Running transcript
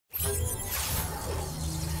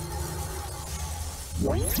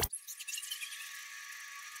Good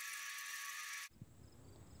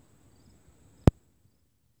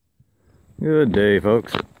day,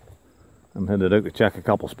 folks. I'm headed out to check a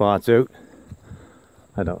couple spots out.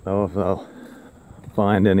 I don't know if I'll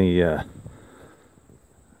find any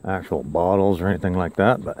actual bottles or anything like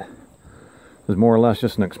that, but it was more or less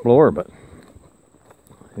just an explorer. But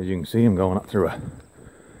as you can see, I'm going up through a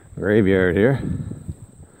graveyard here. I'm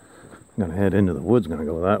gonna head into the woods, gonna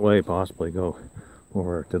go that way, possibly go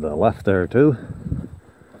over to the left there too.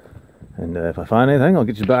 And if I find anything, I'll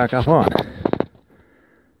get you back up on.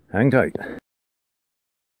 Hang tight.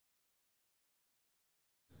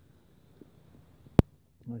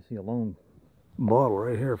 I see a lone bottle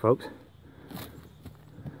right here, folks.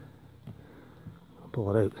 I'll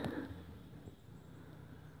pull it out.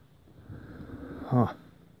 Huh.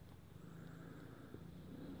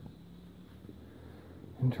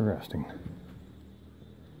 Interesting.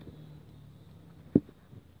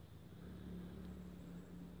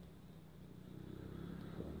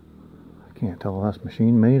 I can't tell if that's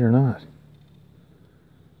machine made or not.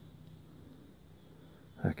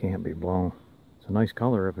 That can't be blown. It's a nice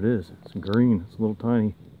color if it is. It's green. It's a little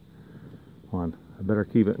tiny one. I better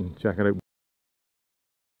keep it and check it out.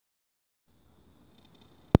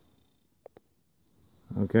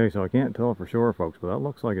 Okay, so I can't tell for sure, folks, but that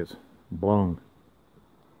looks like it's blown.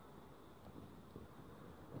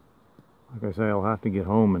 Like I say, I'll have to get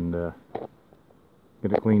home and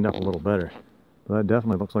get it cleaned up a little better. But that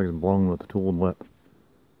definitely looks like it's blown with a tooled lip.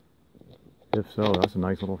 If so, that's a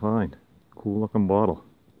nice little find. Cool looking bottle.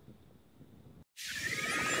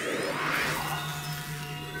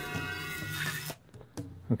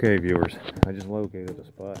 Okay, viewers, I just located a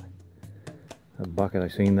spot. A bucket, I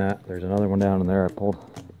seen that. There's another one down in there. I pulled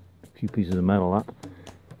a few pieces of metal up.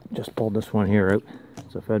 Just pulled this one here out.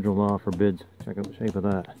 It's a federal law forbids. Check out the shape of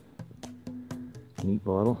that. Neat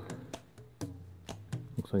bottle.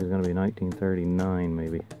 Looks like it's going to be 1939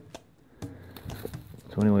 maybe.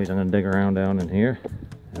 So anyways, I'm going to dig around down in here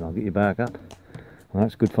and I'll get you back up. Well,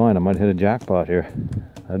 that's a good find. I might hit a jackpot here.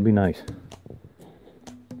 That'd be nice.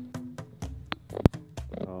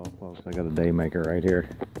 Oh folks, I got a day maker right here.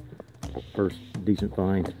 First decent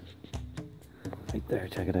find. Right there,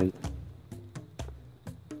 check it out.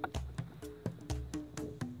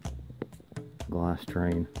 Glass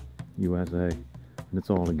train, USA. And it's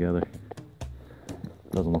all together.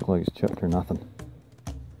 Doesn't look like it's chipped or nothing.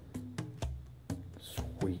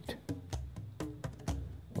 Sweet.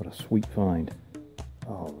 What a sweet find.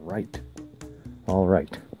 Alright.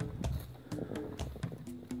 Alright.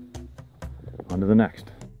 On to the next.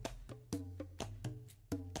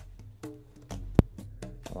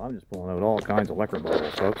 Well, I'm just pulling out all kinds of liquor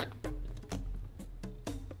bottles, folks.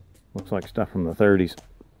 Looks like stuff from the 30s.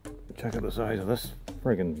 Check out the size of this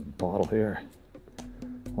friggin' bottle here.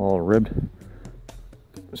 All ribbed.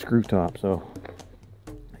 Screw top, so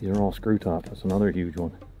these are all screw top. That's another huge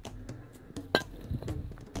one. A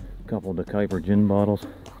couple of the Kuiper gin bottles.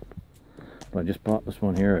 But I just popped this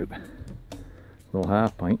one here out. Little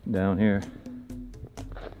half pint down here.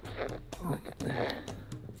 Look at that.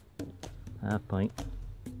 Half pint.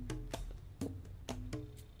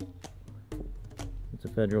 It's a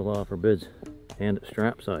federal law forbids. And it's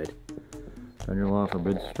Strapside. Federal law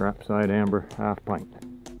forbids Strapside amber half pint.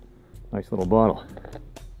 Nice little bottle.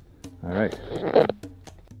 Alright.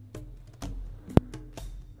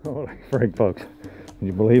 Holy frig, folks. Can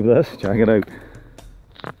you believe this? Check it out.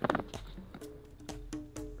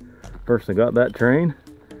 First I got that train.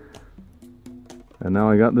 And now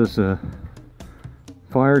I got this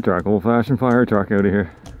Firetruck, old-fashioned Firetruck out of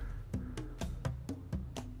here.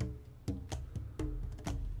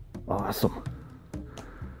 Awesome.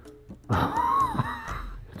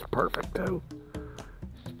 It's perfect too.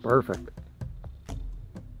 It's perfect.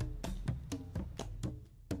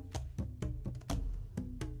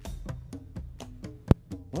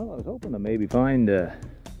 Well, I was hoping to maybe find a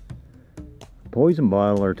poison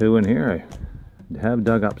bottle or two in here. I have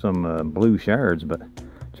dug up some blue shards, but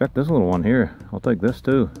check this little one here. I'll take this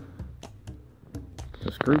too. It's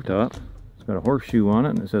a screw top. It's got a horseshoe on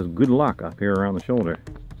it and it says good luck up here around the shoulder.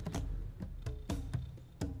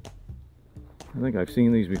 I think I've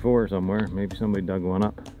seen these before somewhere. Maybe somebody dug one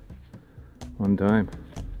up one time.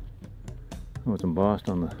 Oh, it's embossed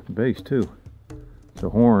on the base too. So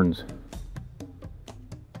Hornes.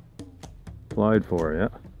 Applied for, yeah.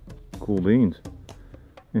 Cool beans.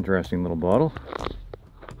 Interesting little bottle.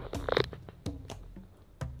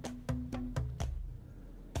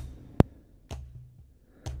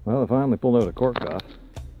 Well, I finally pulled out a cork off.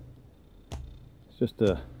 It's just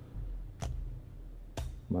a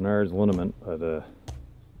Minard's Liniment, but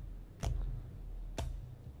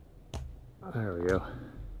There we go.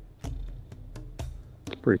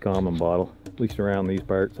 Pretty common bottle, at least around these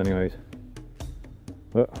parts anyways.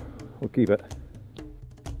 But we'll keep it.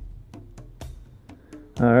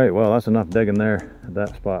 Alright, well that's enough digging there at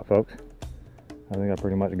that spot, folks. I think I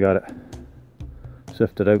pretty much got it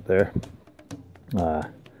sifted out there.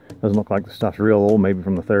 Doesn't look like the stuff's real old, maybe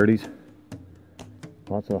from the 30s.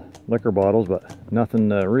 Lots of liquor bottles, but nothing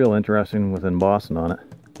real interesting with embossing on it.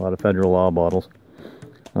 A lot of federal law bottles.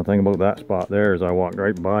 The thing about that spot there is I walked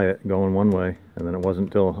right by it going one way, and then it wasn't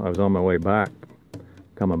until I was on my way back,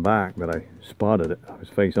 coming back, that I spotted it. I was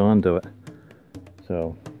face on to it.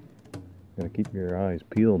 So, gotta keep your eyes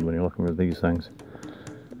peeled when you're looking for these things.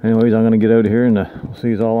 Anyways, I'm gonna get out of here and we'll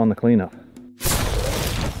see you all on the cleanup.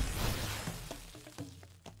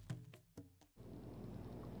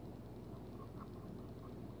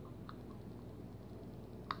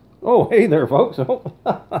 Oh, hey there, folks.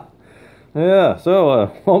 Yeah,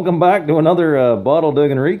 so welcome back to another bottle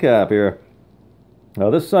digging recap here.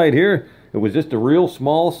 This site here, it was just a real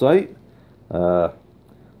small site. There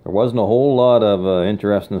wasn't a whole lot of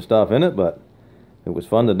interesting stuff in it, but it was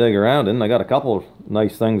fun to dig around in. I got a couple of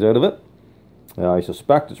nice things out of it. I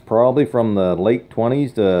suspect it's probably from the late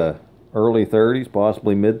 20s to early 30s,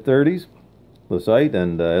 possibly mid 30s, the site.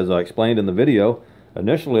 And as I explained in the video,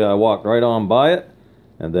 initially I walked right on by it,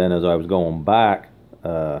 and then as I was going back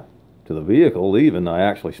to the vehicle leaving, I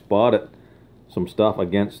actually spotted some stuff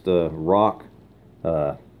against the rock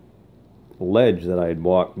ledge that I had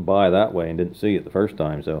walked by that way and didn't see it the first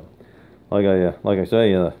time. So like I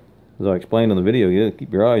say, as I explained in the video, you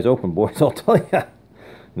keep your eyes open, boys. I'll tell you,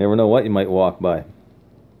 never know what you might walk by.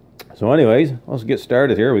 So anyways, let's get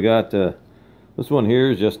started here. We got this one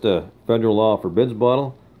here is just a federal law for bids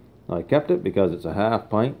bottle. I kept it because it's a half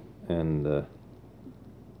pint, and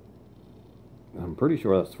I'm pretty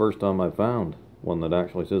sure that's the first time I found one that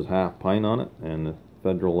actually says half pint on it and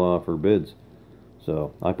federal law for bids.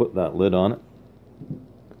 So I put that lid on it.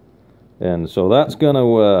 And so that's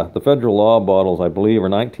gonna, the federal law bottles I believe are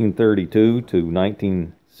 1932 to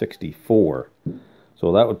 1964.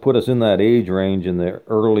 So that would put us in that age range in the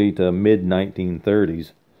early to mid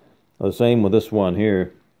 1930s. The same with this one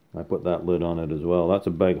here. I put that lid on it as well. That's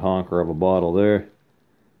a big honker of a bottle there.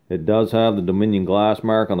 It does have the Dominion glass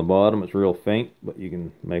mark on the bottom. It's real faint, but you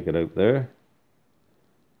can make it out there.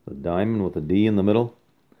 The diamond with a D in the middle.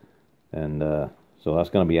 And so that's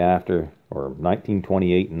going to be after, or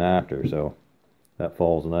 1928 and after. So that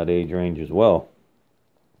falls in that age range as well.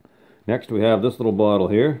 Next we have this little bottle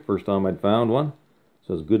here. First time I'd found one. It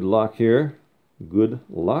says good luck here. Good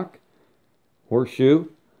luck. Horseshoe.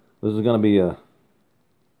 This is going to be a,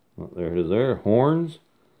 oh, there it is there, Horne's.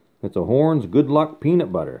 It's a Horne's Good Luck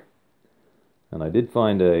Peanut Butter. And I did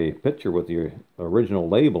find a picture with the original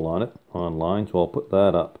label on it online, so I'll put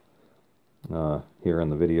that up here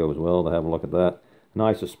in the video as well to have a look at that. And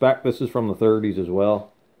I suspect this is from the 30s as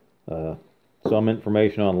well. Some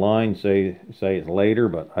information online say it's later,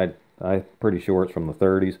 but I'm pretty sure it's from the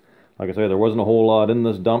 30s. Like I say, there wasn't a whole lot in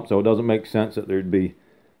this dump, so it doesn't make sense that there'd be,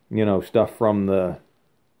 you know, stuff from the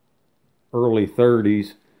early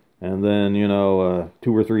 30s and then, you know,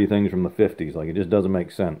 2 or 3 things from the 50s. Like, it just doesn't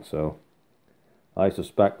make sense. So I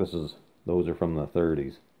suspect those are from the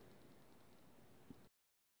 30s.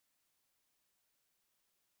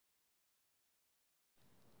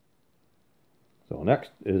 So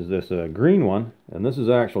next is this green one, and this is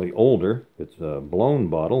actually older. It's a blown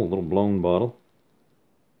bottle, a little blown bottle.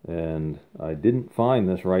 And I didn't find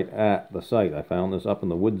this right at the site. I found this up in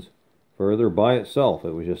the woods further by itself.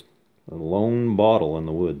 It was just a lone bottle in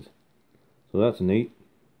the woods. So that's neat.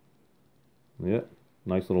 Yeah,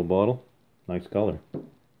 nice little bottle. Nice color.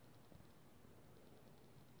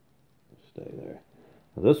 Stay there.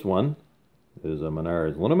 Now this one is a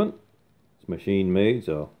Minard's Liniment. It's machine made,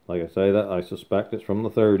 so like I say, that I suspect it's from the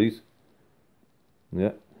 30s.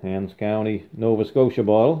 Yeah, Hans County, Nova Scotia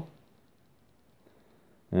bottle.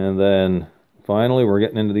 And then finally we're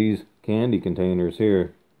getting into these candy containers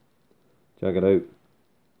here. Check it out.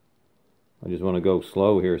 I just want to go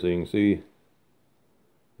slow here so you can see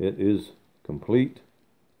it is complete.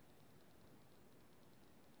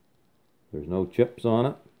 There's no chips on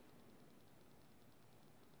it.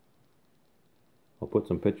 I'll put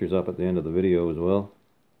some pictures up at the end of the video as well.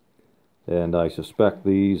 And I suspect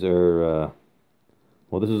these are,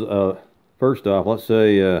 well, this is, first off, let's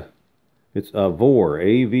say it's Avor,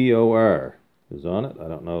 A-V-O-R is on it. I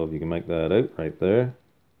don't know if you can make that out right there.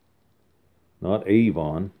 Not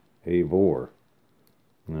Avon, Avor.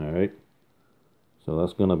 Alright. So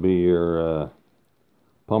that's going to be your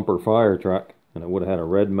pumper Firetruck, and it would have had a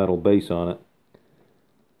red metal base on it.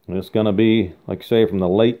 And it's going to be, like I say, from the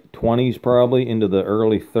late 20s probably into the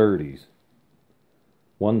early 30s.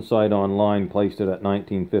 One site online placed it at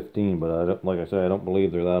 1915, but I don't, like I say, I don't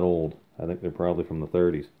believe they're that old. I think they're probably from the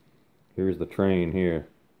 30s. Here's the train here.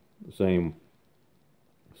 Same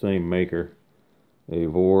maker.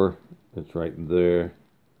 Avor. It's right there.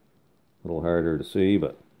 A little harder to see,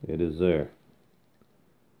 but it is there.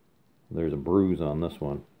 There's a bruise on this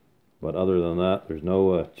one. But other than that, there's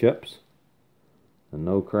no chips and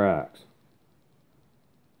no cracks.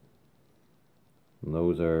 And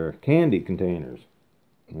those are candy containers.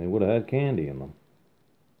 They would have had candy in them.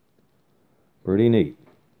 Pretty neat.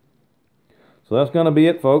 So that's going to be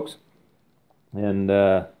it, folks. And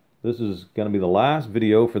this is going to be the last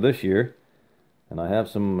video for this year. And I have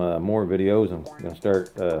some more videos I'm going to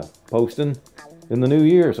start posting in the new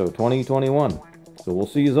year, so 2021. So we'll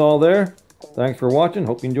see you all there. Thanks for watching.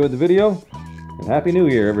 Hope you enjoyed the video. And Happy New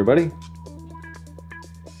Year, everybody.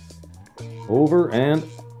 Over and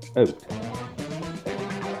out.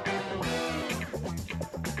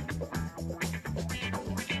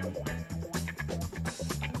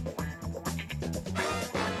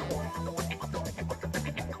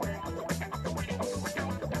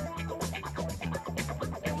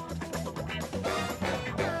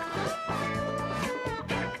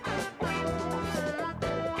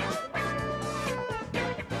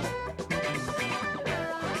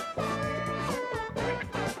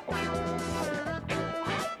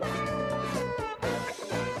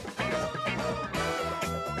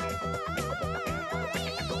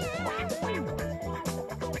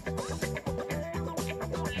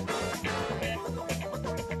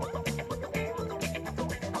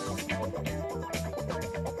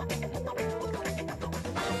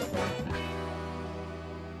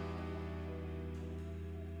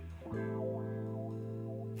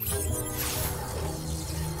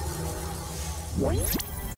 What?